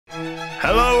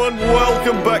Hello and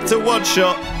welcome back to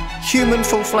OneShot. Human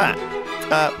fall flat.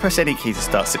 Press any key to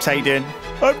start. Sips, how you doing?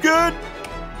 I'm good.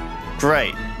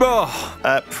 Great. Oh.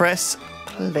 Press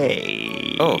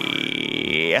play. Oh.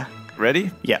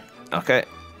 Ready? Yeah. Okay.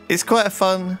 It's quite a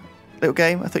fun little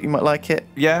game. I thought you might like it.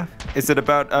 Yeah. Is it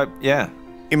about, yeah.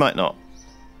 You might not.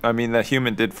 I mean, the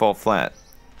human did fall flat.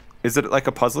 Is it like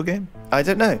a puzzle game? I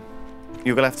don't know.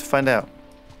 You're going to have to find out.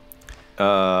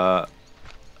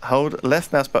 Hold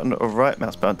left mouse button or right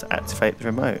mouse button to activate the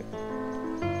remote.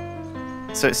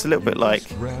 So it's a little bit like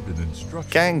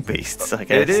Gang Beasts, I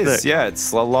guess. It is, Look. yeah.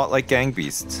 It's a lot like Gang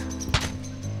Beasts.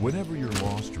 Whenever you're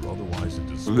lost or otherwise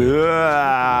in Such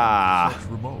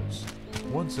remotes,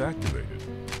 once activated,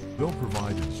 they'll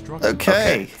provide instructions.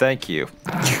 Okay. Thank you.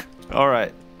 All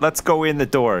right. Let's go in the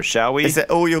door, shall we? Is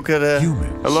that all you're gonna...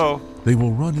 Humans. Hello? They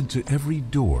will run into every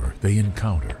door they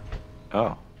encounter.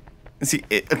 Oh. See,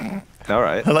 All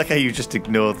right. I like how you just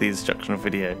ignored the instructional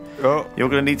video. Oh. You're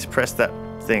gonna need to press that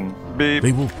thing. Beep.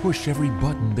 They will push every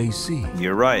button they see.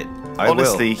 You're right. I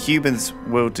Honestly, will. humans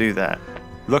will do that.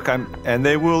 Look, and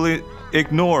they will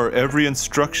ignore every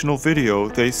instructional video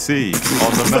they see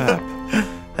on the map.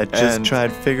 I just try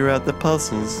and figure out the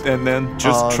puzzles. And then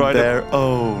just on try their to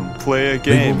own. play a They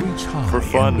game will reach high for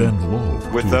fun and bend low to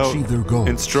without achieve their goals.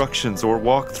 instructions or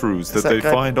walkthroughs that that they guy-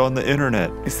 find on the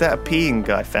internet Is that a peeing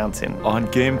guy fountain? on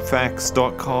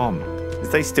GameFAQs.com. Do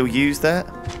they still use that?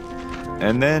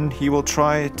 And then he will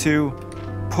try to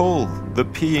pull the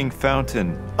peeing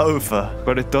fountain, Over.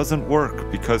 but it doesn't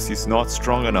work because he's not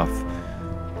strong enough.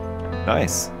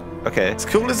 Nice. Okay. It's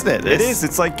cool, isn't it? It is.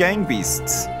 It's like Gang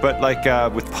Beasts, but like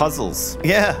with puzzles.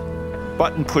 Yeah.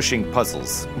 Button pushing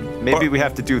puzzles. Maybe we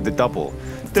have to do the double.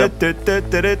 Do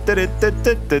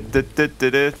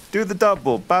the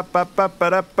double. And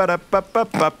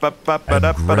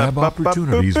grab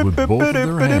opportunities with both of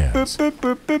their hands.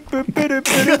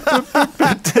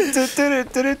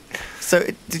 So,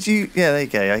 did you... Yeah, there you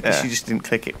go. I guess Yeah. you just didn't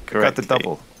click it correctly. Got the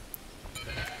double.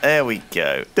 There we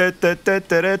go. I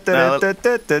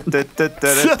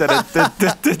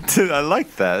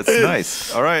like that. It's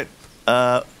nice. All right.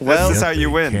 Well, This is how Yet you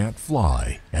they win. Can't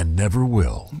fly and never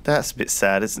will. that's a bit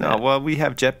sad, isn't it? Oh, well, we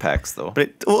have jetpacks, though. But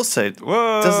it also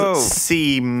Whoa. doesn't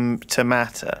seem to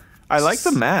matter. I like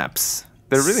the maps.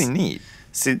 They're really neat.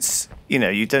 Since, you know,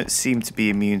 you don't seem to be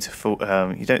immune to fall,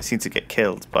 you don't seem to get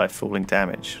killed by falling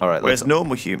damage. All right, Whereas let's-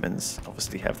 normal humans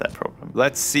obviously have that problem.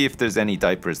 Let's see if there's any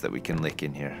diapers that we can lick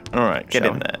in here. All right, get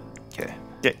Shall in we? there. Okay.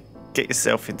 Get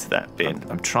yourself into that bin.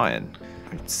 I'm trying.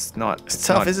 It's not. It's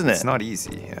tough, isn't it? It's not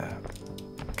easy. Yeah.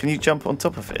 Can you jump on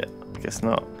top of it? I guess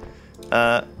not.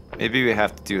 Maybe we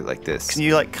have to do it like this. Can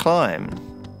you like climb?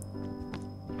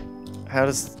 How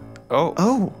does? Oh.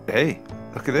 Oh, Hey,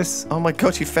 look at this. oh my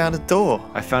God! You found a door.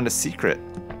 I found a secret.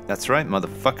 That's right,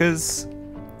 motherfuckers.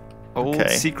 Old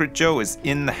Okay. Secret Joe is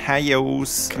in the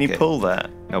house. Can you pull that?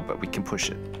 No, but we can push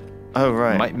it. Oh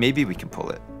right. Maybe we can pull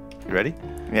it. You ready?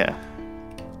 Yeah.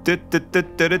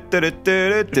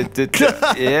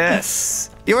 Yes.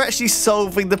 You're actually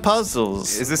solving the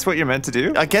puzzles. Is this what you're meant to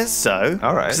do? I guess so.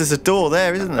 All right. Because there's a door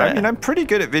there, isn't there? I mean, I'm pretty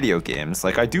good at video games.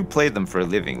 Like, I do play them for a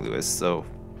living, Lewis, so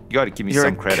you gotta give me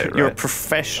some credit, right? You're a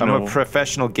professional. I'm a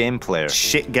professional game player.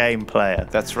 shit game player.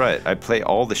 That's right. I play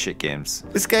all the shit games.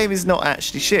 This game is not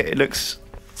actually shit. It looks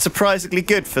surprisingly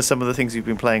good for some of the things you've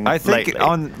been playing I think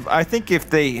lately. I think if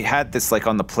they had this like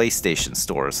on the PlayStation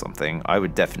Store or something, I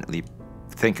would definitely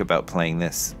think about playing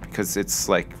this because it's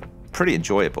like pretty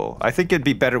enjoyable. I think it'd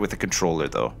be better with a controller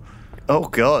though. Oh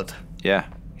God. Yeah,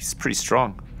 he's pretty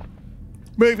strong.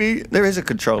 Maybe there is a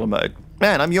controller mode.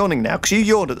 Man, I'm yawning now because you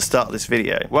yawned at the start of this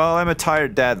video. Well, I'm a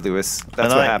tired dad, Lewis.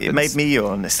 That's and what happens. It made me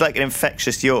yawn. It's like an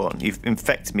infectious yawn. You've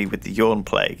infected me with the yawn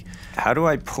plague. How do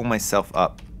I pull myself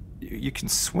up? You can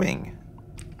swing.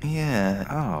 Yeah.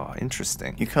 Oh,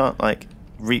 interesting. You can't like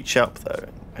reach up though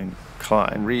and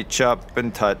climb. Reach up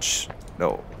and touch.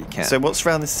 No, you can't. So what's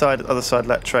around this side, other side of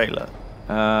that trailer?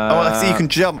 Oh, I see. You can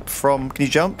jump from. Can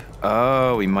you jump?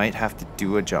 Oh, we might have to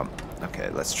do a jump. Okay,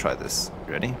 let's try this.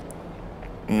 You ready?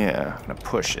 Yeah. I'm gonna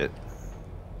push it.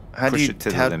 How Push do you? it to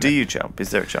the How limit. do you jump? Is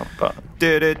there a jump button?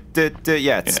 Yeah, it's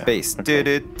Yeah, space. okay.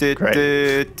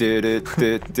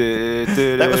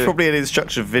 That was probably an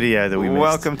instruction video that we missed.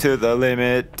 Welcome to the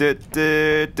limit.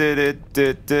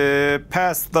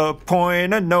 Past the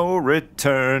point of no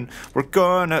return. We're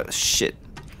gonna shit.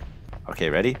 Okay,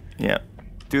 ready? Yeah.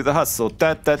 Do the hustle.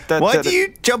 Why do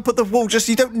you jump at the wall? Just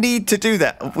you don't need to do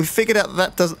that. We figured out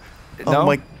that doesn't. Oh No?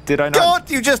 my Did I not?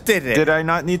 God! You just did it. Did I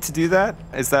not need to do that?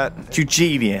 Is that? You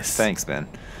genius. Thanks, man.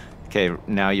 Okay,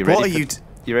 now you ready? What are for, you?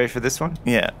 You ready for this one?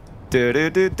 Yeah. Why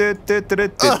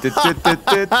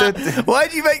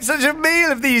do you make such a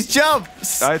meal of these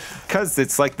jumps? Because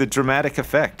it's like the dramatic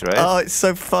effect, right? Oh, it's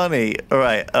so funny. All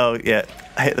right. Oh, yeah.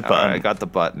 I hit the button. Right, I got the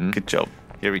button. Good job.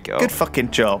 Here we go. Good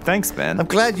fucking job. Thanks, man. I'm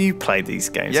glad you played these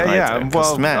games. Yeah.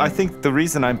 Well, man, I think the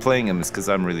reason I'm playing them is because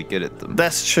I'm really good at them.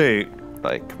 that's true.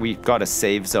 Like, we've got a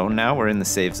save zone now. We're in the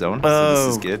save zone, so Oh,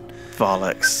 this is good.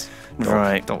 bollocks.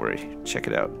 Right. Don't worry. Check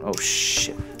it out. Oh,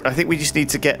 shit. I think we just need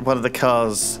to get one of the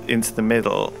cars into the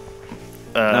middle.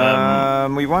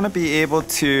 We want to be able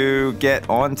to get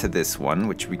onto this one,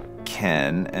 which we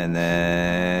can, and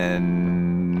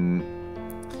then...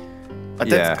 I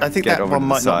think get that over one to the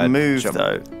might not side, move, jump.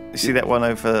 though. You see that one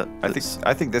over...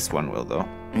 I think this one will, though.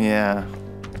 Yeah.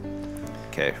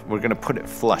 Okay, we're going to put it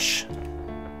flush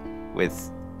with,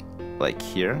 like,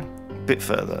 here. A bit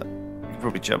further. You can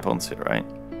probably jump onto it, right?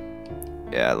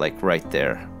 Yeah, like right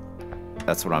there.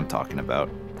 That's what I'm talking about.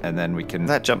 And then we can...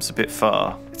 That jumps a bit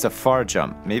far. It's a far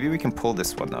jump. Maybe we can pull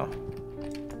this one, though.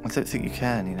 I don't think you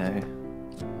can, you know.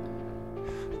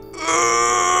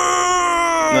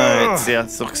 No,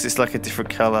 it's like a different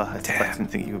colour. I didn't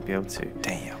think you would be able to.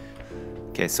 Damn.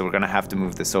 Okay, so we're going to have to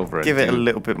move this over. Give it a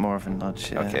little bit more of a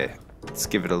nudge, yeah. Okay, let's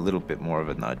give it a little bit more of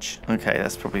a nudge. Okay,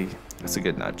 that's probably That's a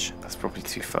good nudge.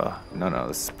 too far. No,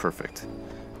 this is perfect.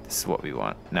 This is what we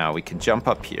want. Now we can jump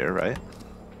up here, right?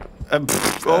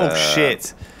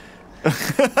 Shit.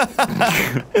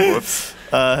 Whoops.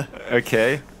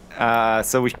 Okay.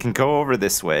 So we can go over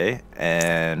this way,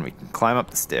 and we can climb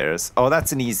up the stairs. Oh,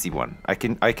 that's an easy one. I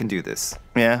can do this.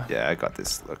 Yeah? Yeah, I got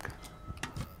this. Look.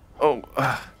 Oh.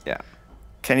 Yeah.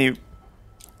 Can you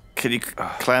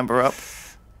clamber up?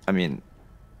 I mean,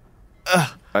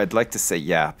 I'd like to say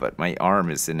yeah, but my arm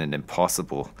is in an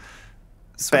impossible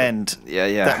bend.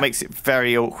 Yeah. That makes it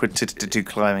very awkward to do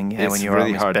climbing. Yeah, It's when your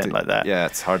really arm is bent to, like that. Yeah,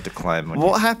 it's hard to climb.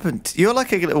 What happened? You're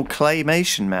like a little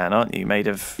claymation man, aren't you? Made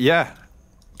of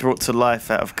brought to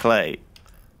life out of clay.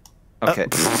 Okay.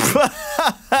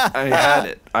 I had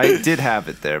it. I did have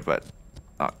it there, but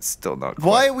still not quite.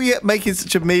 Why are we making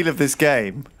such a meal of this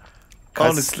game?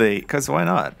 Honestly. Because why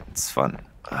not? It's fun.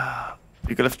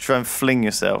 You're going to have to try and fling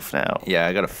yourself now. Yeah,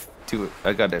 I gotta do it.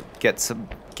 I gotta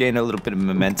gain a little bit of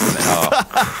momentum. Oh,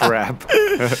 crap.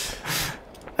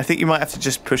 I think you might have to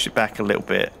just push it back a little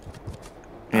bit.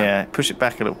 Yeah, push it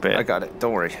back a little bit. I got it.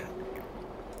 Don't worry.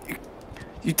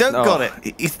 You don't got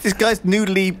it. This guy's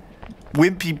noodly,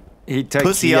 wimpy,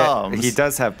 pussy arms. He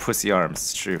does have pussy arms.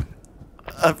 It's true.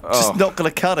 I'm just not going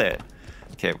to cut it.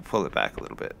 Okay, we'll pull it back a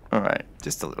little bit. All right.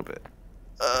 Just a little bit.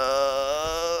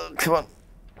 Come on.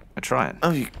 I'm trying.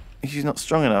 Oh, you're not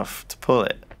strong enough to pull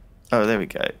it. Oh, there we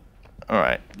go. All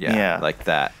right. Yeah. Like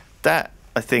that. That,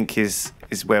 I think, is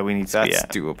where we need to be at.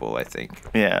 That's doable, I think.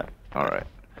 Yeah. All right.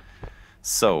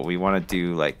 So we want to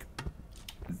do like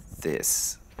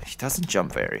this. He doesn't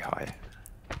jump very high.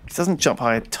 He doesn't jump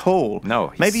high at all.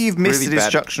 No. Maybe you've missed really an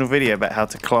instructional video about how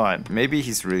to climb. Maybe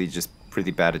he's really just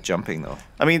pretty bad at jumping, though.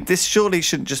 I mean, this surely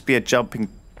shouldn't just be a jumping...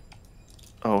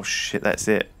 Oh, shit, that's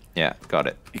it. Yeah, got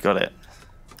it. You got it.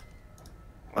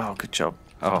 Oh, good job.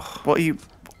 Oh. Why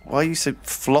are you so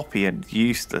floppy and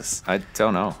useless? I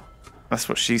don't know. That's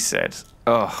what she said.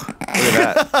 Oh, look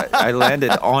at that. I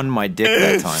landed on my dick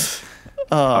that time.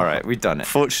 Oh, all right, we've done it.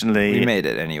 Fortunately, we made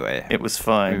it anyway. It was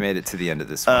fine. We made it to the end of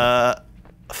this one.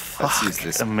 Let's use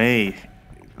this. Me.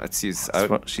 Let's use. That's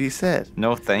what she said.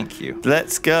 No, thank you.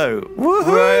 Let's go.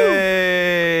 Woohoo!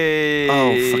 Way!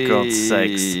 Oh, for God's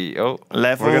sakes! Oh,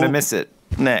 level. We're gonna miss it.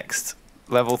 Next.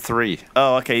 Level 3.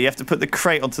 Oh, okay. You have to put the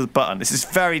crate onto the button. This is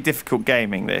very difficult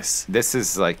gaming. This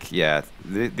is like, yeah.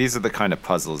 These are the kind of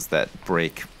puzzles that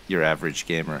break your average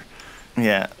gamer.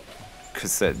 Yeah.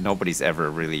 Because nobody's ever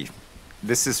really.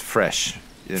 This is fresh.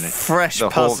 Fresh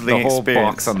puzzling experience. The whole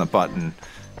box on the button.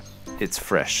 It's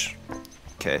fresh.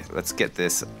 Okay, let's get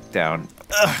this down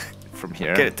from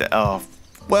here. Get it down. Oh,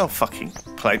 well fucking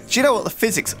played. Do you know what? The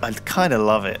physics, I kind of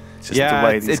love it. Just yeah, the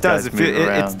way these guys move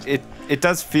around. It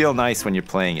does feel nice when you're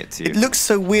playing it too. It looks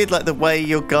so weird, like the way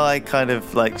your guy kind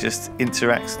of like just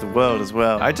interacts with the world as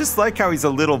well. I just like how he's a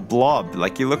little blob.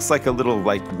 Like he looks like a little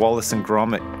like Wallace and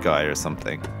Gromit guy or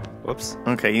something. Whoops.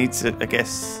 Okay, you need to, I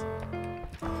guess,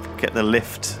 get the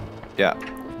lift. Yeah.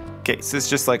 This is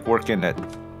just like working at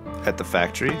the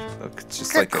factory. Look, it's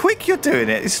just like quick you're doing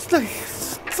it. It's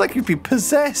like you've been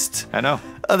possessed. I know.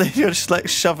 And then you're just like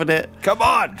shoving it. Come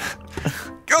on,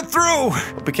 go through.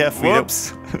 Be careful.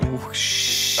 Whoops. Oh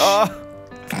shit.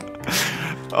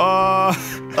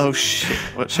 Oh shit.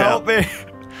 Watch out. Help me.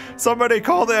 Somebody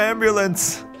call the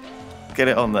ambulance. Get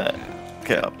it on there.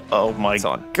 Get up. Oh my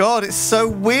God, it's so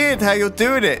weird how you're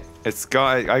doing it. It's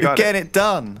got. You're getting it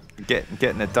done.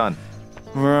 Getting it done.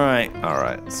 Right. All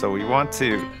right. So we want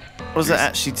to. What does that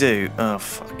actually do? Oh,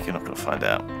 fuck. You're not going to find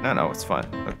out. No, it's fine.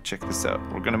 Look, check this out.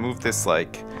 We're going to move this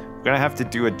like. We're going to have to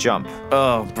do a jump.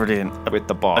 Oh, brilliant. With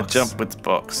the box. A jump with the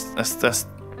box. That's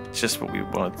just what we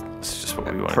wanted. That's just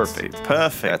what we wanted. Perfect.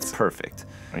 Perfect. That's perfect.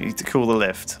 We need to call the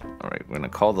lift. All right, we're going to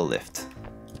call the lift.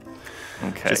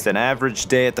 Okay. Just an average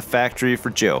day at the factory for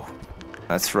Joe.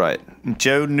 That's right.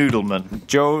 Joe Noodleman.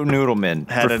 Joe Noodleman,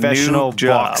 had professional a new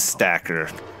job. box stacker.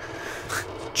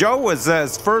 Joe was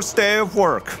his first day of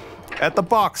work at the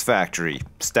box factory,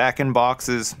 stacking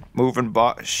boxes, moving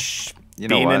box. You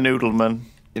know Being what? a noodleman.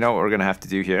 You know what we're gonna have to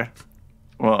do here?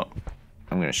 What?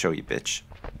 I'm gonna show you, bitch.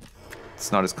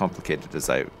 It's not as complicated as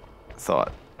I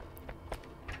thought.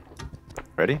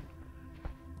 Ready?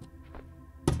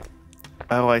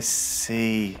 Oh, I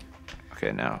see.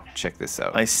 Okay, now check this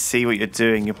out. I see what you're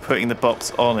doing. You're putting the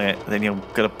box on it, then you're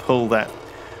gonna pull that.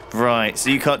 Right. So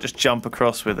you can't just jump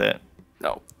across with it.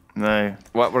 No. No.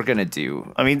 What we're gonna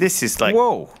do? I mean, this is like.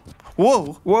 Whoa!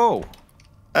 Whoa! Whoa!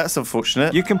 That's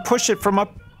unfortunate. You can push it from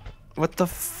up. What the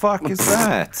fuck is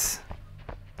that?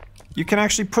 You can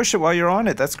actually push it while you're on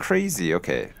it. That's crazy.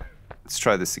 Okay, let's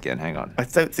try this again. Hang on. I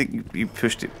don't think you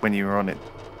pushed it when you were on it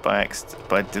by accident,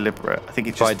 by deliberate. I think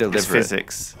it just is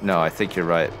physics. No, I think you're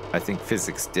right. I think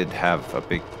physics did have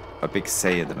a big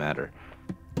say in the matter.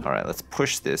 All right, let's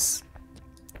push this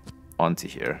onto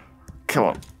here.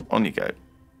 Come on you go.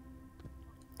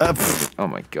 Oh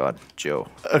my God, Joe.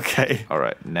 Okay. All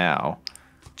right, now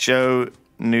Joe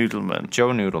Noodleman. Joe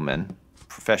Noodleman,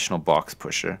 professional box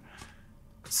pusher,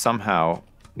 somehow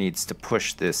needs to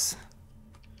push this.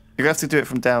 You have to do it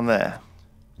from down there.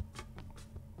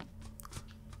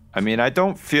 I mean, I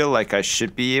don't feel like I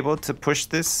should be able to push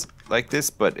this like this,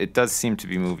 but it does seem to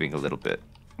be moving a little bit.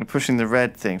 You're pushing the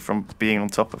red thing from being on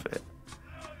top of it.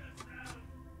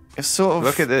 It's sort of...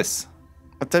 Look at this.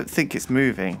 I don't think it's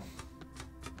moving.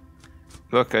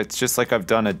 Look, it's just like I've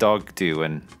done a dog do,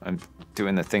 and I'm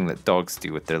doing the thing that dogs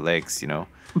do with their legs, you know?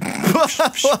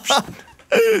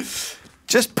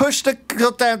 Just push the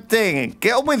goddamn thing and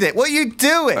get on with it. What are you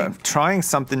doing? I'm trying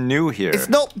something new here. It's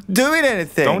not doing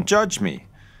anything. Don't judge me.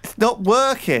 It's not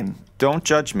working. Don't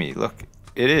judge me. Look,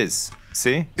 it is.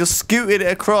 See? You're scooting it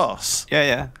across.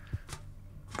 Yeah.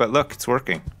 But look, it's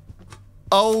working.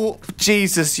 Oh,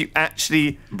 Jesus, you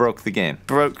actually... Broke the game.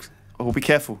 Broke... Oh, be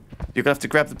careful. You're going to have to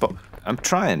grab the box. I'm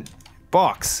trying.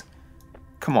 Box.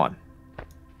 Come on.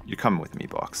 You're coming with me,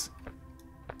 Box.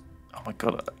 Oh, my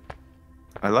God.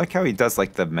 I like how he does,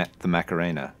 like, the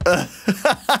Macarena.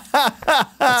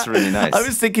 That's really nice. I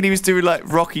was thinking he was doing, like,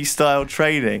 Rocky-style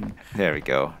training. There we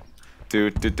go.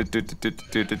 He's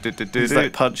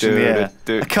like punching the air.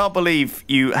 I can't believe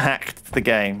you hacked the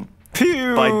game.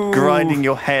 Pew! By grinding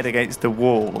your head against the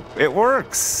wall. It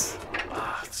works.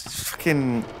 It's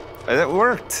fucking... It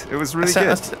worked. It was really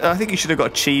good. I think you should have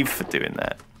got achieved for doing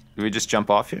that. Do we just jump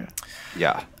off here?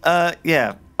 Yeah.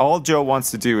 Yeah. All Joe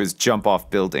wants to do is jump off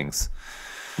buildings.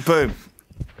 Boom.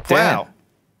 Damn. Wow.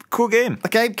 Cool game. The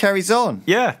game carries on.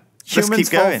 Yeah. Let's Humans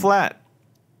keep fall going. flat.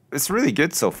 It's really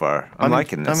good so far. I'm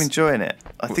liking this. I'm enjoying it.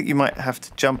 I think you might have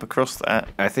to jump across that.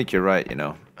 I think you're right, you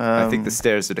know. I think the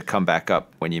stairs are to come back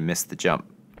up when you miss the jump.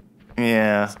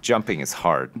 Yeah. Jumping is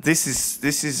hard. This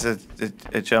is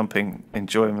a jumping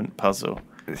enjoyment puzzle.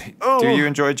 Do you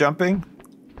enjoy jumping?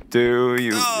 Do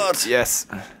you? God. Yes.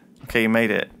 Okay, you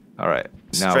made it. All right.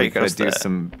 Now we gotta do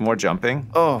some more jumping.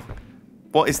 Oh,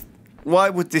 why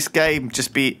would this game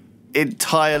just be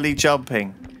entirely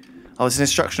jumping? Oh, there's an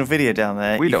instructional video down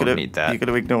there. We don't need that. You got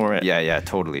to ignore it. Yeah,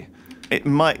 totally. It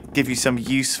might give you some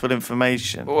useful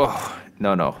information. Oh,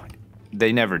 no.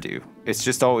 They never do. It's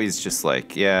just always just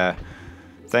like, yeah,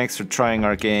 thanks for trying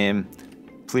our game.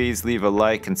 Please leave a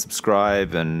like and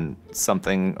subscribe and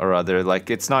something or other. Like,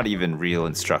 it's not even real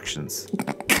instructions.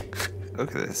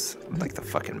 Look at this. I'm like the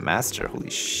fucking master. Holy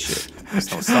shit.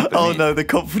 There's no stopping me. Oh no, the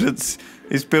confidence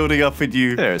is building up in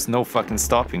you. There's no fucking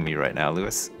stopping me right now,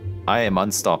 Lewis. I am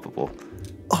unstoppable.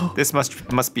 Oh. This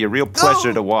must be a real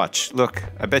pleasure to watch. Look,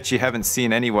 I bet you haven't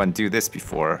seen anyone do this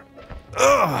before.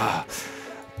 Ugh.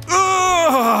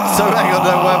 Ugh. So hang on,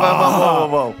 no,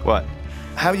 whoa. What?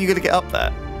 How are you going to get up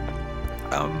there?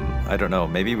 I don't know.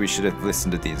 Maybe we should have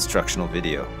listened to the instructional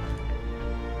video.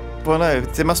 Well, no,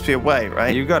 there must be a way,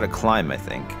 right? You gotta climb, I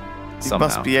think. Somehow. You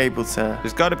must be able to...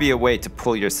 There's gotta be a way to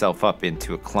pull yourself up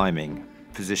into a climbing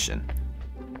position.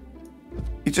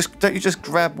 Don't you just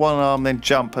grab one arm, then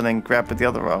jump, and then grab with the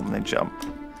other arm, and then jump?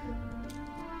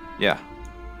 Yeah.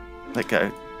 Let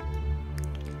go.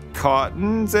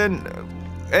 Cottons and...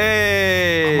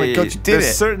 Hey! Oh my God, you did it.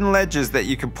 There's certain ledges that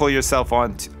you can pull yourself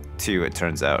onto, it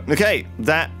turns out. Okay,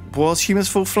 that was Humans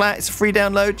Fall Flat. It's a free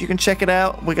download. You can check it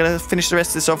out. We're going to finish the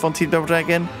rest of this off on Team Double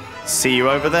Dragon. See you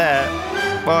over there.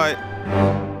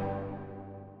 Bye.